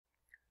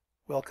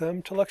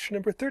Welcome to lecture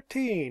number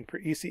 13 for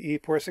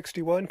ECE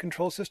 461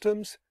 Control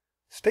Systems,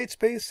 State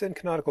Space and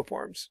Canonical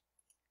Forms.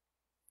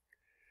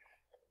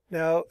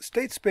 Now,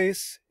 state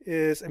space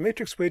is a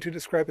matrix way to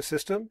describe a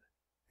system.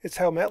 It's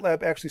how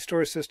MATLAB actually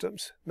stores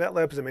systems.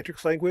 MATLAB is a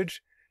matrix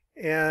language,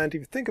 and if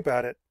you think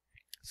about it,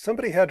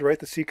 somebody had to write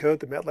the C code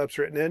that MATLAB's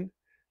written in.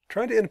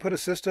 Trying to input a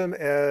system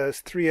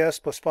as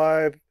 3s plus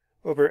 5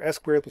 over s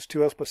squared plus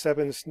 2s plus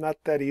 7 is not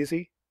that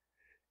easy.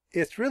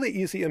 It's really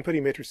easy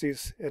inputting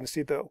matrices in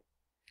C though.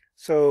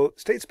 So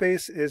state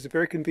space is a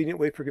very convenient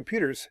way for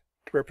computers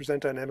to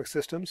represent dynamic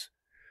systems.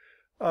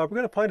 We're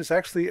going to find it's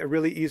actually a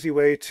really easy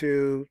way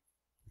to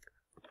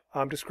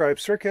describe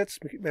circuits,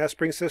 mass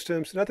spring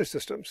systems, and other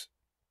systems.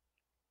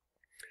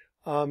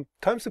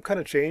 Times have kind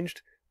of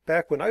changed.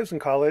 Back when I was in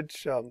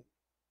college, Ronald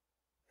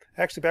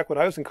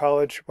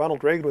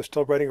Reagan was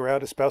still running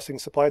around espousing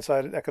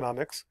supply-side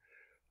economics,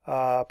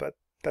 but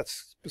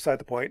that's beside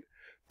the point.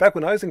 Back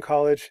when I was in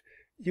college,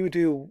 you would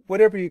do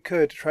whatever you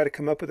could to try to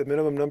come up with a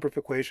minimum number of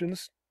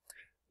equations.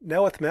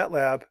 Now with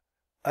MATLAB,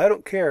 I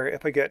don't care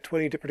if I get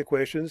 20 different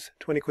equations,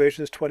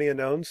 20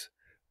 unknowns.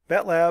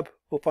 MATLAB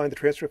will find the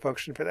transfer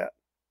function for that.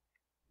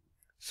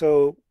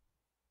 So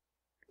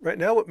right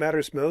now what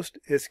matters most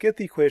is get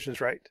the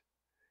equations right.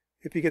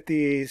 If you get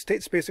the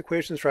state space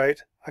equations right,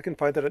 I can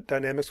find the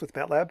dynamics with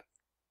MATLAB.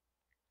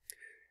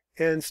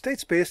 In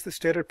state space, the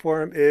standard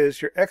form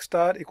is your x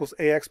dot equals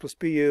ax plus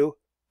bu,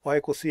 y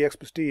equals cx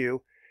plus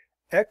du.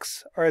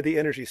 X are the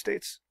energy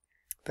states.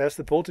 That's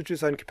the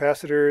voltages on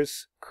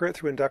capacitors, current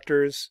through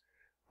inductors,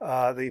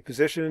 the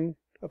position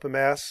of a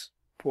mass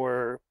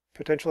for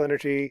potential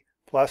energy,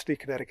 velocity,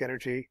 kinetic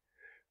energy.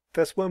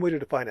 That's one way to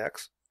define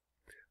X.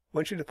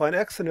 Once you define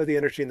X, I know the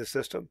energy in the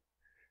system.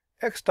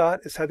 X dot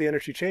is how the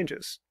energy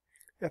changes.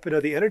 If I know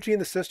the energy in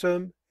the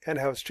system and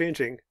how it's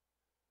changing,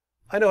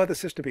 I know how the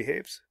system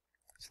behaves.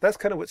 So that's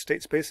kind of what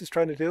state space is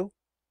trying to do.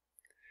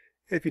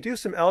 If you do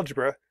some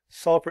algebra,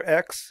 solve for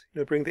x,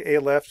 bring the a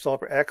left, solve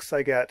for x,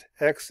 I get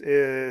x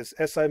is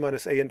si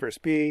minus a inverse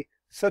b,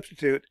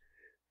 substitute.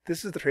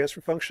 This is the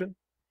transfer function.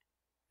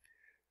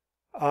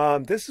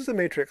 This is a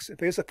matrix.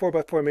 If A is a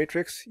 4x4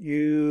 matrix,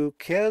 you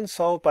can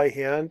solve by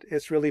hand.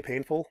 It's really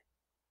painful.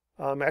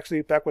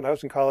 Actually, back when I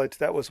was in college,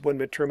 that was one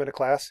midterm in a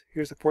class.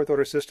 Here's the fourth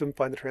order system,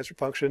 find the transfer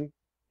function.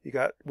 You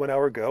got 1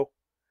 hour go.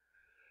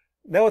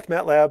 Now with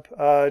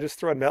MATLAB, just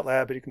throw in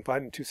MATLAB and you can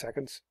find it in 2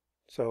 seconds.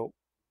 So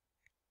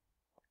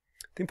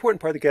the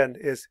important part, again,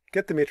 is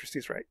get the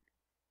matrices right.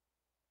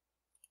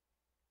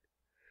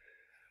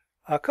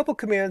 A couple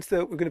commands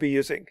that we're going to be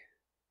using.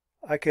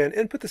 I can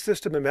input the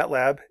system in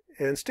MATLAB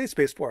in state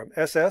space form,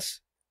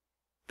 SS.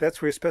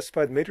 That's where you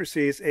specify the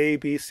matrices A,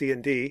 B, C,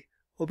 and D.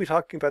 We'll be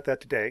talking about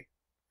that today.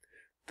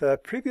 The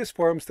previous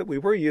forms that we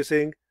were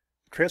using,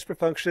 transfer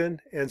function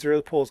and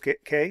zero poles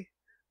K,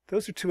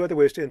 those are 2 other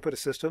ways to input a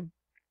system.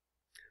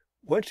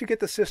 Once you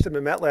get the system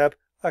in MATLAB,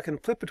 I can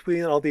flip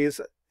between all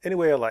these any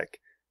way I like.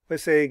 If I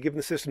say, given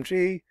the system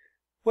G,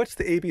 what's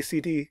the A, B, C,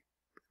 D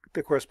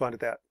that correspond to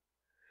that?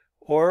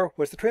 Or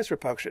what's the transfer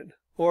function?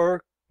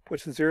 Or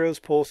what's the zeros,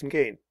 poles, and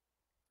gain?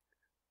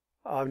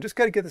 Just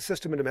got to get the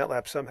system into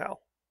MATLAB somehow.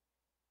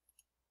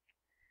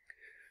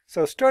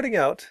 So starting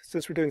out,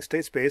 since we're doing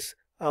state space,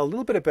 a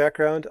little bit of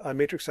background on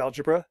matrix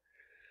algebra.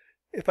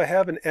 If I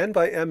have an n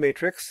by m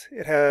matrix,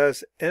 it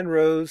has n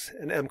rows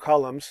and m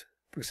columns.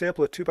 For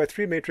example, a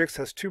 2x3 matrix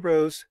has 2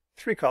 rows,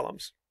 3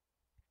 columns.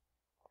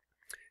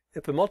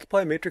 If I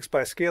multiply a matrix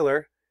by a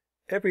scalar,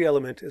 every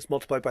element is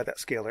multiplied by that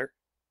scalar.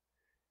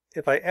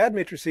 If I add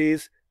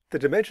matrices, the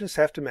dimensions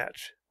have to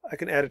match. I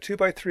can add a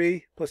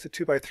 2x3 plus a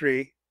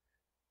 2x3.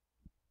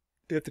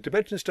 If the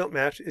dimensions don't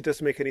match, it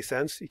doesn't make any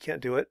sense. You can't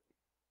do it.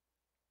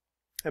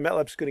 And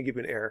MATLAB's going to give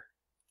you an error.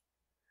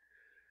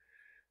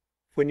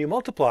 When you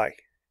multiply,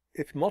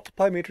 if you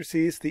multiply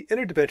matrices, the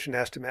inner dimension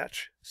has to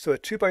match. So a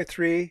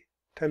 2x3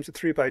 times a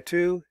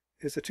 3x2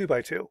 is a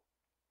 2x2.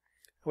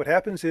 What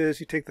happens is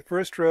you take the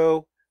first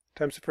row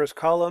times the first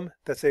column,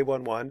 that's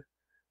A11.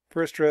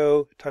 First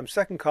row times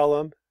second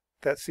column,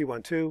 that's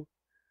C12.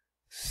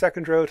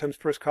 Second row times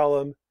first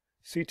column,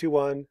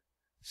 C21.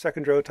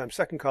 Second row times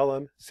second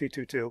column,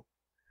 C22.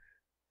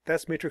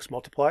 That's matrix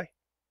multiply.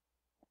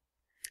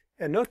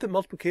 And note that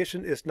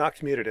multiplication is not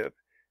commutative.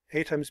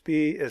 A times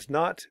B is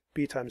not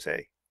B times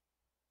A.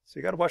 So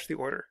you got to watch the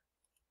order.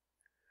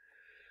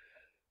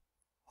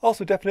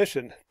 Also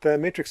definition, the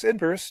matrix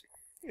inverse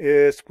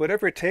is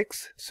whatever it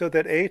takes so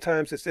that A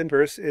times its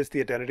inverse is the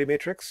identity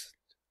matrix,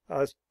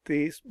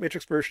 the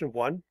matrix version of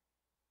 1.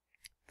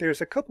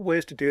 There's a couple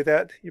ways to do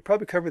that. You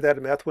probably covered that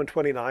in Math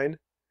 129.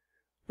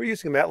 We're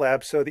using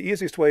MATLAB, so the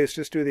easiest way is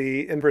just do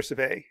the inverse of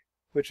A,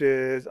 which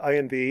is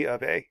INV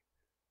of A.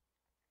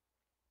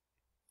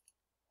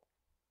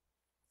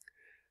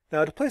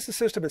 Now to place the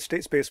system in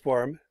state space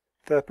form,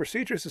 the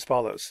procedure is as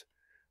follows.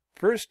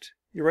 First,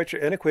 you write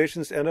your n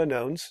equations and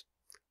unknowns.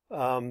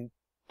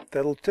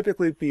 That'll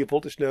typically be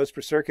voltage nodes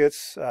for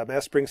circuits,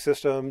 mass spring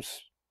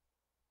systems,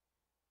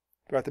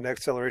 throughout the net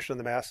acceleration of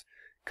the mass.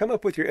 Come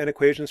up with your n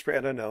equations for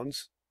n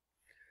unknowns.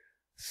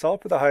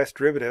 Solve for the highest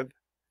derivative,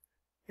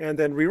 and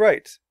then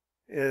rewrite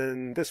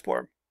in this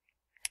form.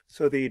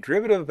 So the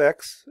derivative of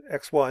x,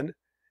 x1,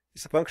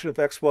 is a function of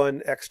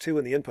x1, x2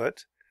 in the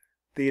input.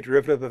 The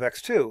derivative of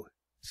x2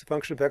 is a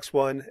function of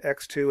x1,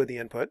 x2 in the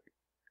input.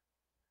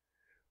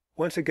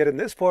 Once I get in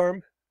this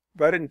form,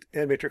 write it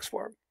in matrix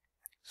form.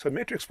 So in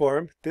matrix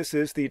form, this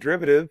is the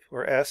derivative,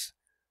 or s,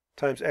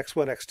 times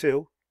x1,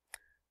 x2.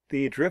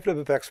 The derivative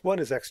of x1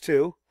 is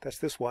x2, that's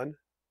this one,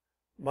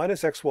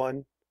 minus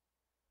x1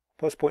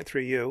 plus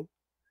 0.3u.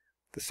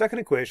 The second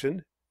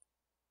equation,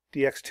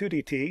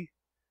 dx2 dt,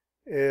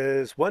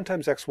 is 1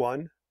 times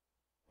x1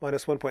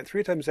 minus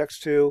 1.3 times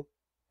x2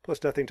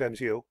 plus nothing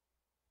times u.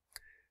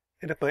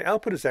 And if my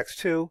output is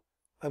x2,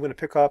 I'm going to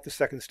pick off the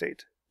second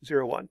state,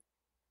 0, 1.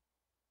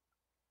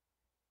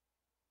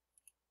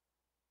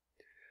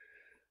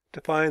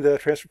 To find the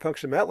transfer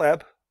function in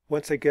MATLAB,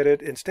 once I get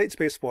it in state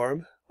space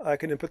form, I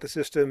can input the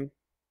system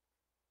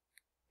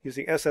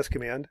using ss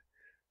command.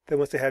 Then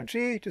once I have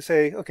g, just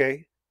say,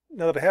 okay,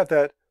 now that I have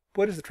that,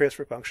 what is the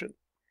transfer function?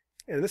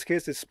 And in this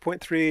case, it's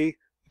 0.3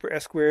 over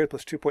s squared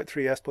plus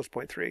 2.3s plus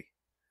 0.3.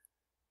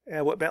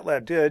 And what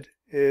MATLAB did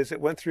is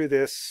it went through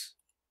this,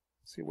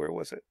 let's see, where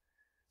was it?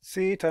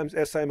 C times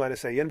si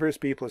minus a inverse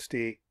b plus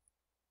d.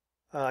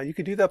 You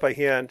can do that by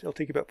hand. It'll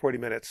take you about 40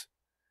 minutes.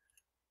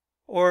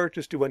 Or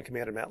just do one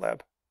command in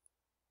MATLAB.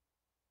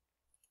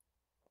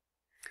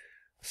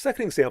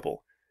 Second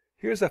example.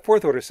 Here's a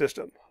fourth order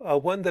system,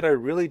 one that I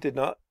really do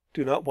not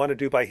want to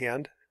do by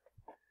hand.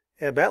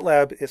 In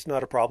MATLAB, it's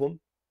not a problem.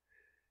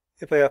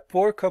 If I have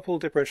 4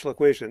 coupled differential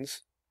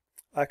equations,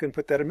 I can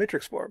put that in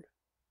matrix form.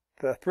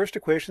 The first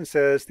equation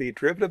says the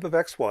derivative of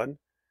x1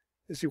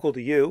 is equal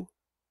to u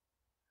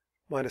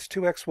minus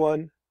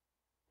 2x1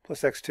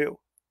 plus x2,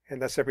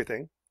 and that's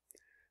everything.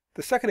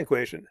 The second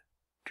equation,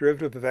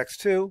 derivative of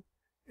x2,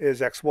 is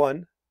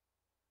x1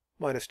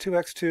 minus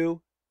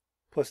 2x2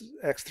 plus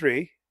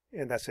x3,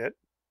 and that's it.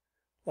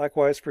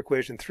 Likewise for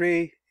equation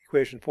 3,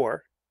 equation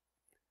 4.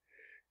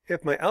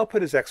 If my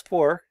output is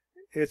x4,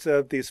 it's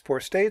of these 4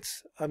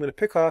 states. I'm going to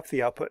pick off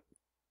the output.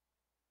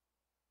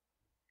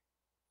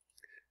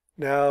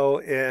 Now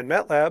in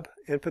MATLAB,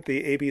 input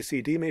the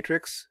ABCD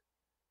matrix,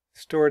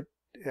 stored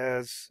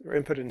as, or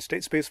input in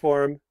state space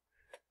form.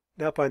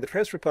 Now find the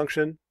transfer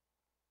function.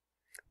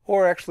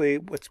 Or actually,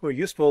 what's more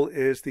useful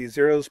is the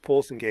zeros,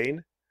 poles, and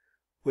gain.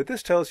 What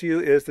this tells you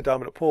is the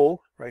dominant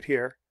pole, right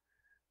here.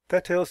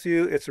 That tells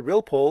you it's a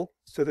real pole,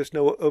 so there's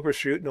no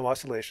overshoot, no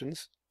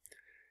oscillations.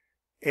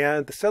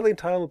 And the settling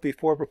time will be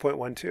 4 over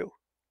 0.12,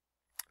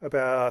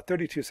 about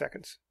 32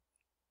 seconds.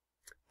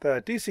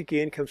 The DC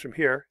gain comes from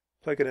here.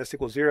 Plug in s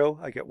equals 0,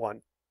 I get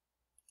 1.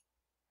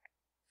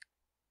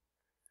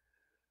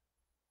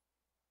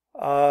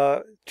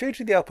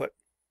 Changing the output.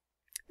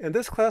 In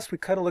this class, we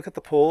kind of look at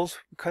the poles,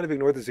 we kind of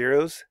ignore the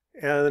zeros,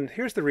 and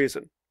here's the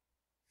reason.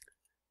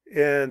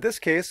 In this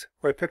case,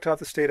 where I picked off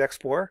the state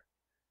x4,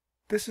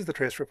 this is the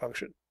transfer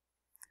function.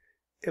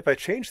 If I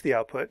change the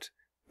output,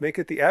 make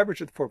it the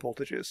average of the 4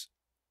 voltages.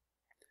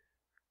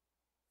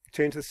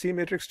 Change the C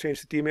matrix,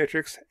 change the D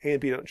matrix, A and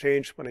B don't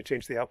change when I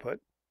change the output.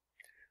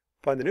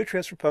 Find the new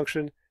transfer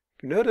function.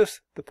 You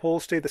notice the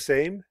poles stay the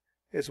same.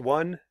 It's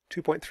 1,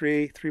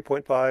 2.3,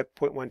 3.5,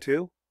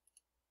 0.12.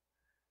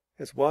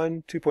 It's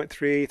 1, 2.3,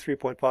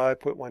 3.5,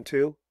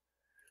 0.12.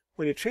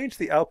 When you change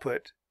the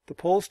output, the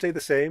poles stay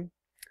the same.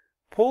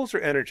 Poles are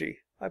energy.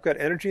 I've got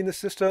energy in the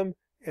system,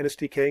 and it's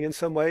decaying in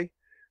some way.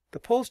 The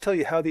poles tell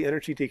you how the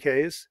energy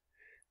decays.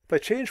 If I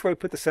change where I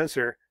put the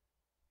sensor,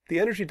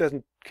 the energy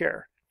doesn't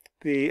care.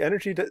 The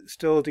energy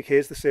still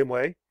decays the same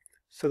way,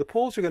 so the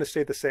poles are going to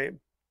stay the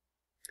same.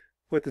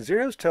 What the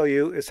zeros tell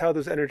you is how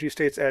those energy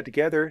states add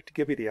together to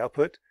give you the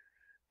output.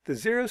 The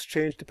zeros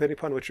change depending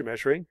upon what you're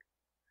measuring.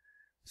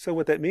 So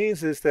what that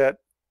means is that,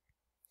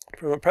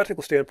 from a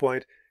practical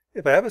standpoint,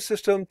 if I have a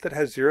system that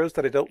has zeros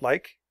that I don't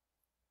like,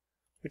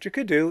 what you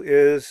could do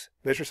is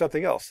measure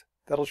something else.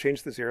 That'll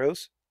change the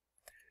zeros.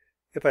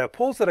 If I have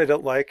poles that I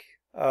don't like,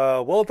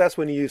 well, that's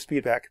when you use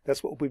feedback.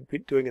 That's what we'll be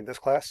doing in this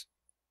class.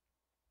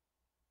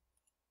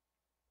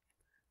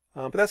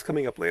 But that's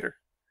coming up later.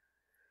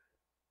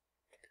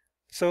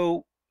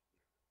 So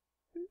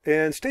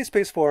in state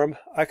space form,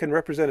 I can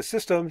represent a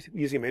system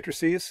using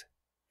matrices.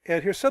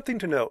 And here's something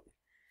to note.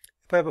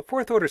 If I have a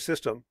fourth order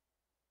system,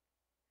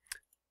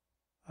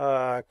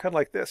 kind of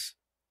like this.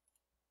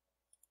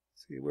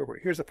 Let's see,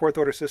 here's a fourth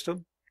order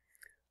system.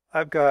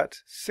 I've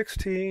got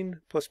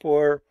 16 plus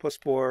 4 plus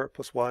 4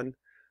 plus 1.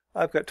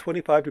 I've got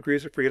 25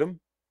 degrees of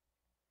freedom.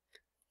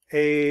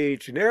 A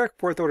generic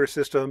fourth order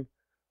system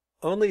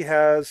only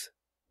has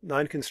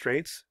 9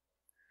 constraints.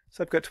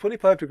 So I've got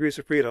 25 degrees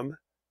of freedom,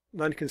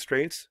 9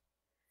 constraints.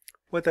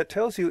 What that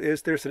tells you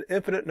is there's an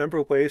infinite number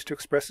of ways to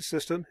express a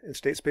system in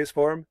state space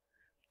form.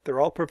 They're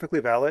all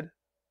perfectly valid.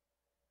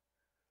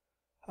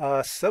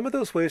 Some of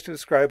those ways to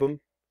describe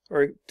them,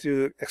 or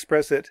to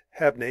express it,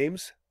 have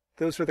names.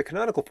 Those are the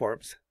canonical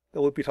forms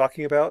that we'll be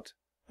talking about.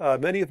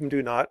 Many of them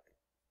do not.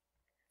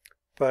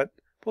 But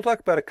we'll talk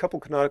about a couple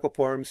canonical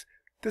forms.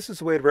 This is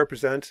a way to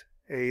represent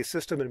a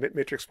system in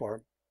matrix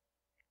form.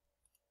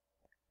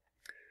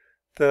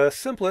 The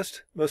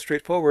simplest, most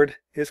straightforward,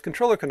 is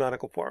controller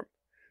canonical form.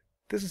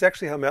 This is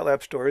actually how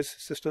MATLAB stores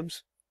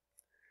systems.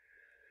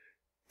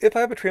 If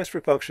I have a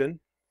transfer function,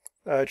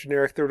 a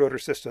generic third-order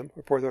system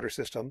or fourth-order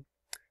system,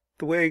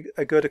 the way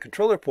I go to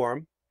controller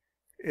form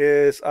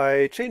is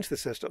I change the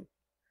system.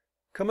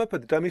 Come up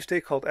with a dummy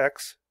state called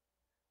x.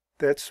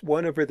 That's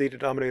 1 over the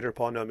denominator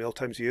polynomial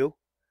times u.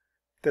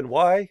 Then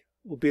y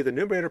will be the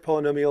numerator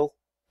polynomial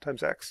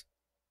times x.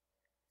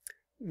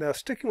 Now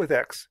sticking with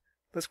x,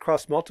 let's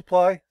cross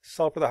multiply,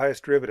 solve for the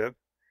highest derivative.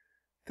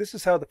 This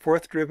is how the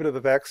fourth derivative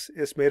of x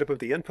is made up of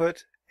the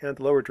input and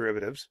the lower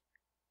derivatives.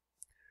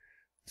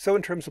 So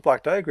in terms of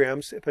block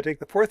diagrams, if I take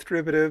the fourth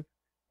derivative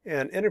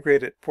and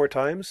integrate it 4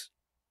 times,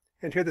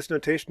 and here this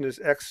notation is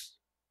x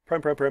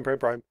prime prime prime prime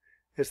prime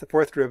is the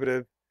fourth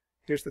derivative.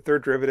 Here's the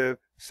third derivative,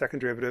 second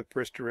derivative,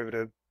 first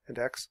derivative, and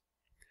x.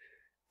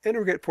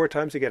 Integrate 4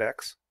 times to get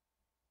x.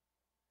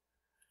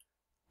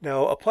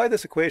 Now apply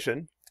this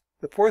equation.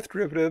 The fourth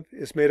derivative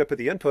is made up of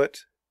the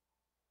input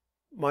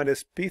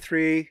minus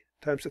b3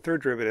 times the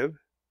third derivative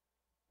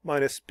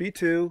minus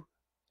b2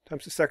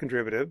 times the second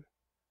derivative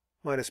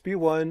minus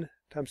b1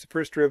 times the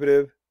first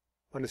derivative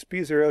minus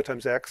b0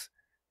 times x,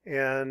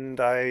 and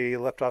I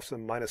left off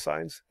some minus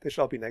signs. They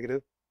should all be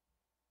negative.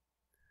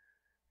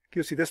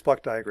 Gives you this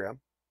block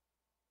diagram.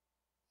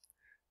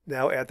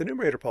 Now add the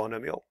numerator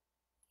polynomial.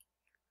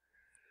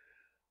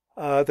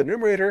 The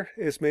numerator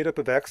is made up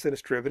of x and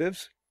its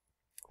derivatives.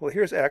 Well,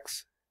 here's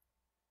x,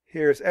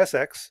 here's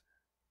sx,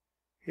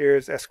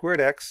 here's s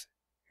squared x,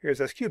 here's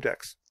s cubed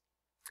x.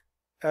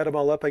 Add them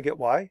all up, I get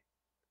y.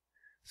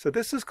 So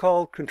this is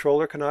called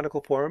controller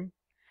canonical form.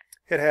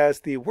 It has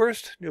the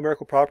worst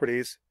numerical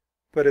properties,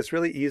 but it's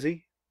really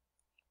easy.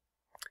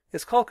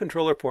 It's called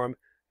controller form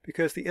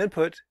because the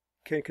input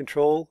can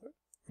control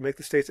or make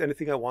the states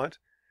anything I want.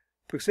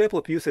 For example,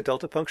 if you use a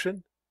delta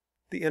function,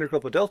 the integral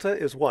of a delta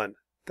is 1.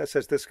 That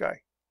says this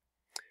guy.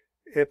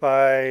 If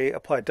I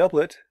apply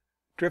doublet,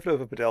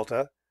 derivative of a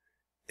delta,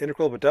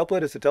 integral of a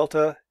doublet is a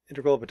delta,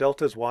 integral of a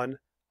delta is 1.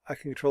 I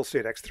can control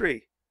state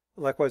x3.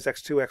 Likewise,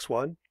 x2,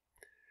 x1.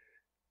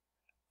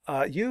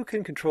 You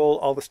can control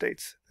all the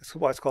states. This is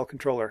why it's called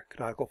controller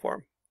canonical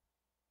form.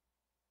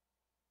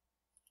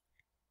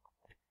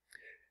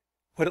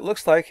 What it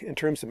looks like in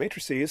terms of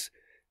matrices,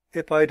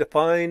 if I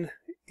define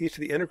each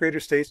of the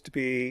integrator states to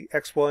be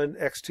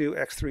x1, x2,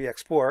 x3,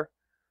 x4,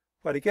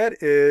 what I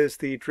get is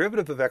the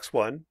derivative of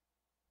x1,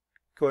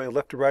 going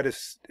left to right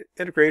is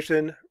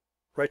integration,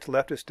 right to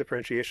left is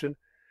differentiation.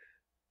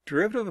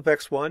 Derivative of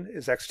x1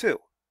 is x2.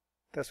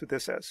 That's what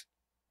this says.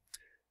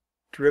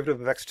 Derivative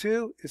of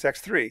x2 is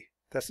x3.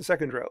 That's the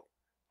second row.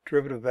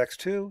 Derivative of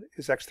x2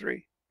 is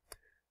x3.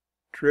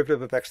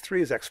 Derivative of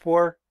x3 is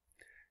x4.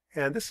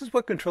 And this is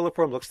what controller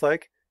form looks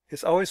like.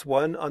 It's always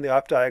 1 on the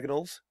off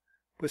diagonals,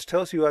 which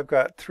tells you I've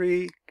got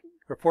 3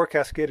 or 4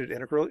 cascaded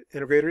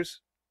integrators.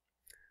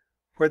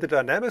 Where the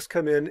dynamics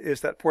come in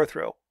is that fourth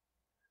row.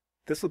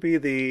 This will be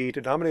the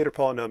denominator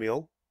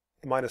polynomial,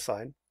 the minus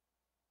sign.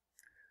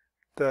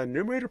 The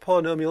numerator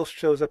polynomial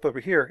shows up over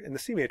here in the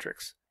C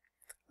matrix.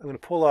 I'm going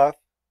to pull off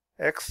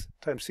x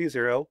times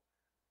C0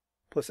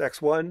 plus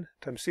x1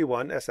 times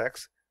C1,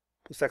 Sx,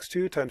 plus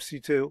x2 times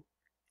C2.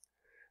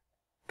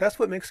 That's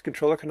what makes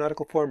controller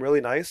canonical form really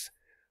nice.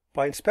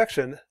 By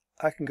inspection,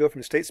 I can go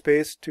from state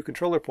space to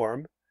controller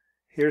form.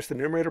 Here's the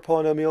numerator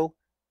polynomial.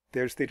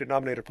 There's the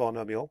denominator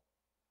polynomial.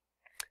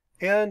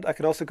 And I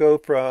can also go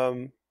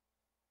from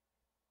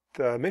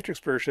the matrix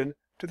version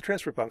to the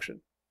transfer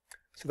function.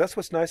 So that's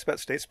what's nice about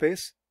state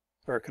space,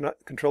 or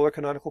controller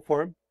canonical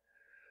form.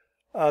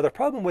 The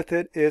problem with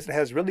it is it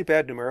has really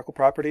bad numerical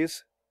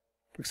properties.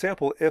 For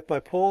example, if my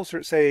poles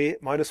are, say,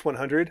 minus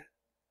 100,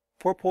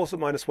 4 poles at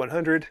minus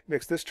 100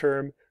 makes this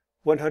term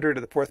 100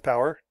 to the 4th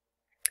power.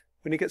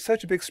 When you get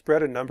such a big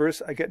spread in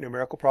numbers, I get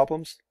numerical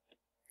problems.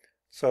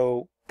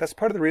 So that's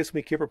part of the reason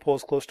we keep our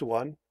poles close to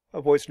 1,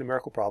 avoids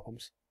numerical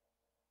problems.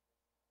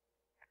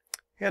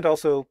 And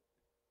also,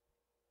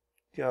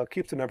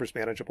 keeps the numbers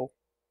manageable.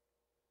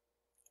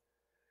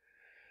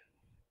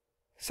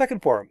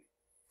 Second form,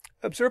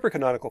 observer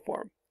canonical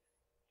form.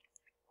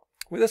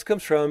 Where this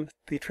comes from,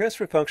 the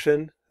transfer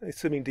function,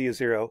 assuming d is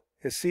 0,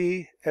 is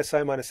c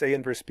si minus a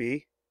inverse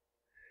b.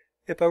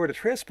 If I were to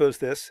transpose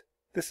this,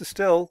 this is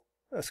still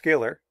a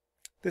scalar.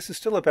 This is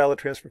still a valid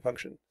transfer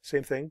function.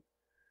 Same thing.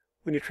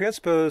 When you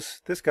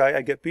transpose this guy,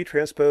 I get b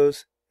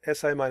transpose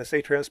si minus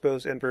a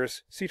transpose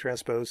inverse c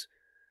transpose.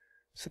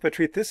 So if I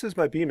treat this as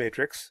my B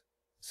matrix,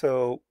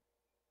 so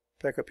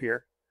back up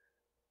here,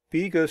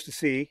 B goes to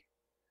C,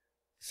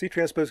 C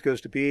transpose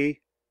goes to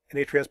B, and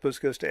A transpose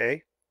goes to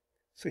A.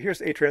 So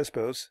here's A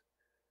transpose.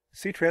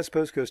 C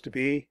transpose goes to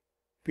B,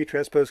 B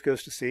transpose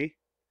goes to C.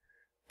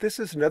 This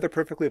is another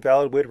perfectly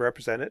valid way to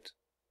represent it.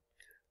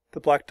 The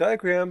block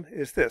diagram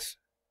is this.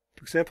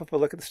 For example, if I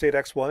look at the state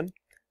x1,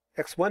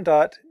 x1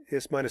 dot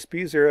is minus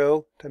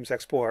b0 times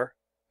x4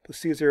 plus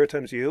c0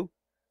 times u.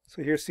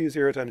 So here's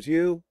c0 times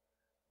u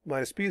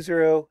minus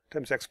b0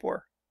 times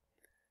x4.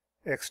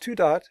 x2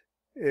 dot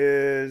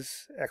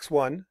is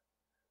x1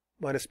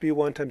 minus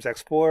b1 times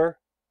x4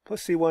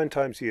 plus c1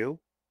 times u.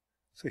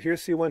 So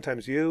here's C1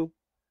 times U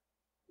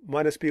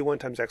minus B1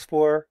 times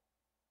X4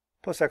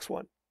 plus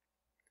X1.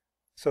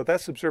 So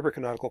that's observer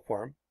canonical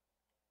form.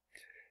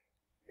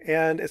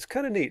 And it's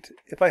kind of neat.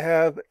 If I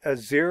have a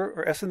 0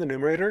 or S in the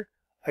numerator,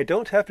 I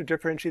don't have to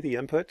differentiate the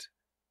input.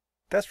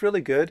 That's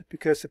really good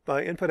because if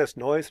my input has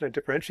noise and I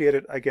differentiate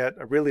it, I get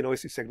a really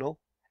noisy signal.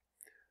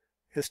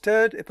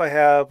 Instead, if I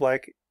have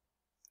like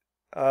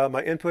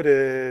my input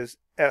is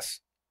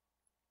S,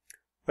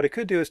 what I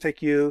could do is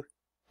take U,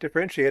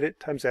 differentiate it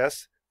times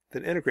S,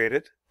 then integrate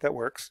it. That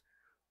works.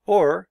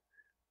 Or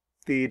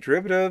the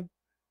derivative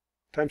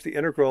times the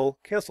integral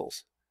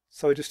cancels.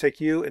 So I just take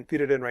U and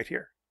feed it in right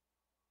here.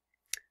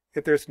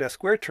 If there's an S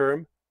squared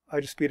term,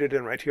 I just feed it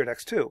in right here at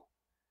X2.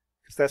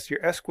 Because that's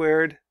your S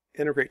squared,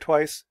 integrate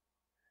twice.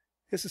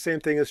 It's the same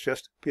thing as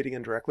just feeding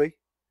in directly.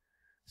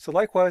 So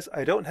likewise,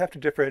 I don't have to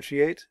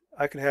differentiate.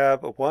 I can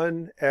have a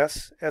 1s,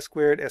 S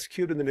squared, S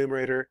cubed in the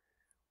numerator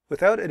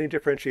without any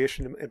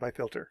differentiation in my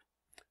filter.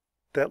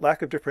 That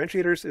lack of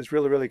differentiators is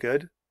really, really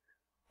good.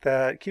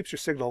 That keeps your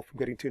signal from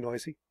getting too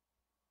noisy.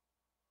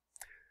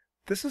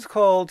 This is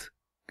called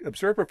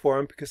observer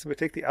form because if I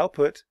take the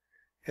output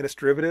and its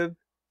derivative,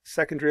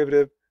 second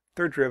derivative,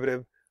 third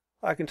derivative,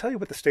 I can tell you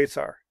what the states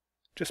are.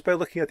 Just by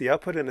looking at the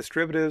output and its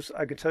derivatives,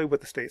 I can tell you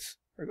what the states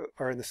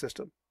are in the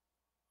system.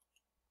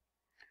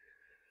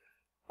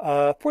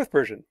 Fourth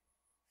version,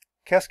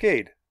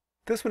 cascade.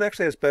 This one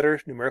actually has better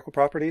numerical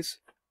properties.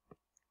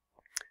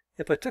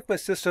 If I took my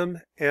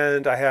system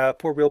and I have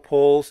 4 real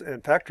poles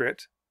and factor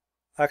it,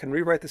 I can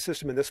rewrite the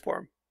system in this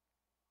form.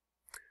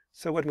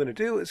 So what I'm going to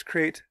do is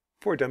create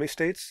 4 dummy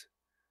states.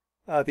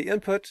 The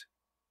input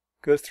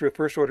goes through a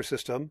first order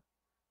system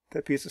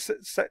that feeds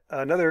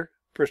another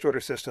first order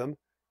system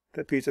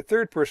that feeds a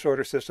third first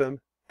order system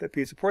that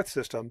feeds a fourth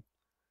system.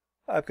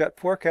 I've got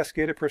 4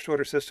 cascaded first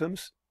order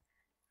systems.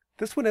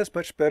 This one has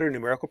much better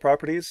numerical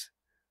properties.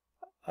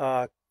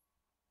 Kind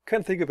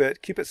of think of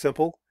it, keep it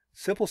simple.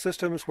 Simple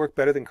systems work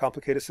better than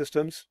complicated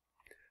systems.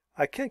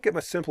 I can't get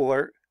much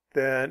simpler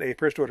than a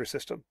first order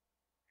system.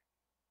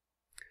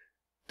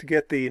 To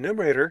get the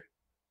numerator,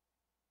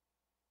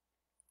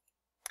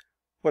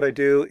 what I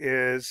do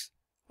is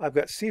I've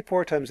got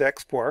C4 times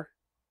X4,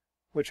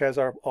 which has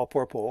all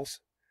 4 poles.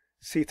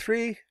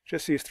 C3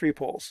 just sees 3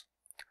 poles.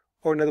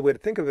 Or another way to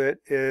think of it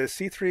is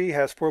C3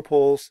 has 4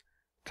 poles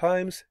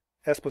times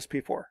S plus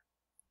P4.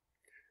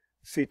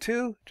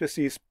 C2 just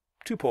sees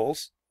 2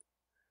 poles,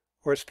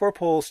 or it's 4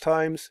 poles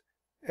times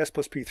S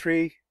plus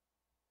P3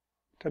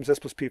 times S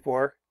plus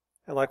P4,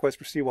 and likewise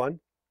for C1.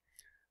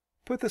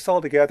 Put this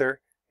all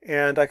together,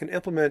 and I can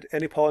implement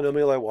any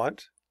polynomial I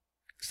want.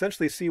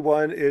 Essentially,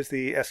 C1 is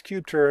the S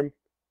cubed term.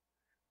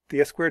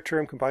 The S squared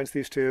term combines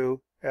these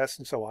two, S,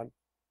 and so on.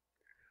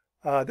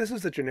 This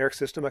is the generic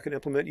system I can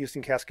implement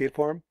using cascade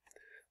form.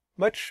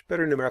 Much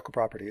better numerical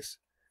properties.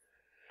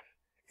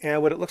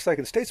 And what it looks like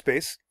in state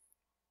space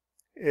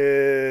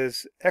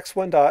is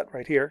x1 dot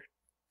right here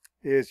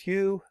is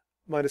U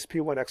minus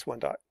P1 x1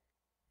 dot.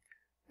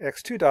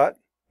 x2 dot,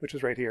 which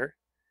is right here,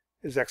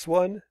 is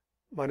x1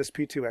 minus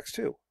P2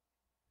 x2.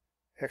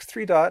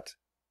 x3 dot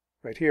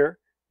right here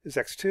is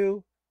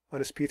x2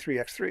 minus P3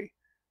 x3.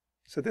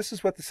 So this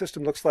is what the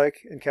system looks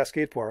like in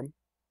cascade form.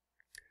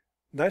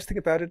 Nice thing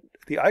about it,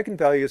 the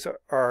eigenvalues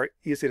are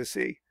easy to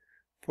see.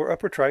 For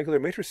upper triangular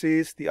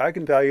matrices, the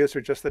eigenvalues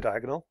are just the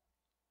diagonal.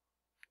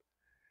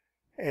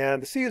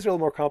 And the C's are a little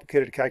more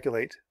complicated to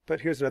calculate,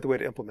 but here's another way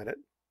to implement it.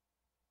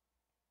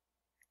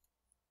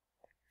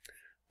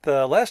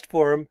 The last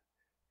form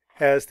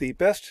has the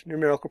best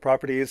numerical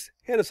properties,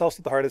 and is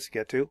also the hardest to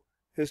get to,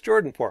 is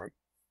Jordan form.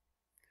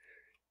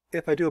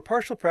 If I do a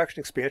partial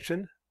fraction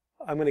expansion,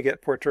 I'm going to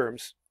get 4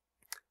 terms.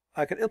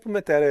 I can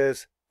implement that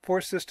as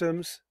 4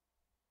 systems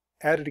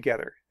added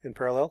together in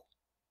parallel.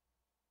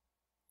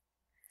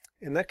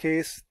 In that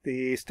case,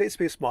 the state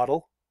space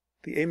model,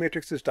 the A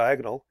matrix is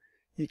diagonal.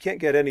 You can't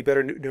get any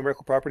better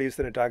numerical properties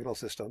than a diagonal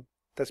system.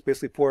 That's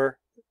basically 4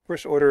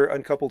 first order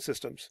uncoupled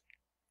systems.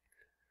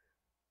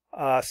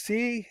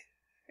 C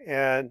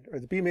or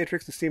the B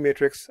matrix and C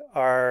matrix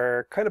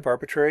are kind of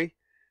arbitrary.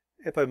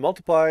 If I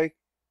pre-multiply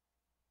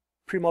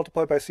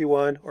by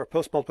C1 or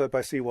post-multiply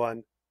by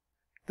C1,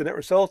 the net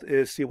result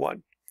is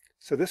C1.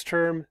 So this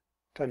term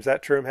times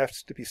that term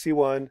has to be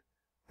C1.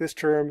 This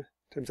term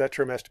times that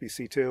term has to be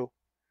C2.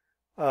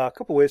 A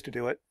couple ways to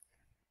do it.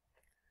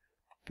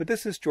 But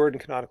this is Jordan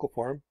canonical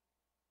form.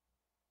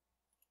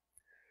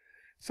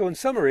 So in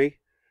summary,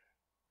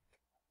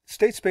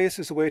 state space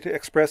is a way to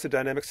express a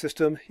dynamic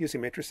system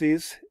using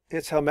matrices.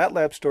 It's how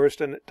MATLAB stores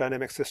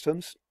dynamic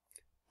systems.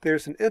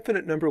 There's an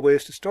infinite number of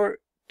ways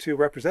to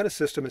represent a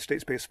system in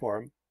state space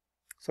form.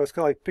 So it's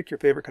kind of like pick your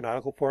favorite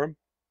canonical form.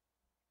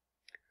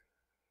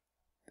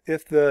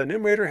 If the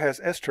numerator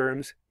has S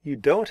terms, you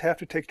don't have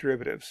to take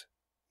derivatives.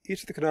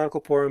 Each of the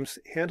canonical forms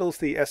handles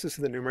the S's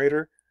in the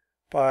numerator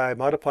by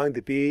modifying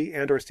the B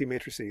and or C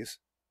matrices.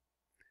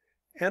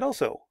 And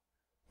also,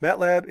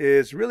 MATLAB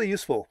is really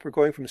useful for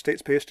going from state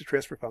space to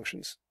transfer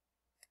functions.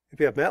 If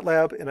you have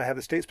MATLAB and I have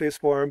the state space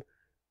form,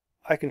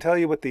 I can tell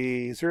you what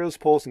the zeros,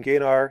 poles, and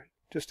gain are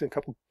just in a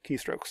couple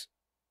keystrokes.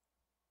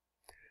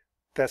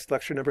 That's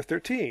lecture number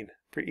 13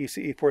 for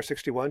ECE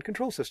 461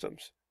 Control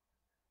Systems,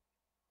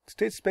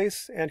 State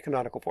Space, and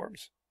Canonical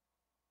Forms.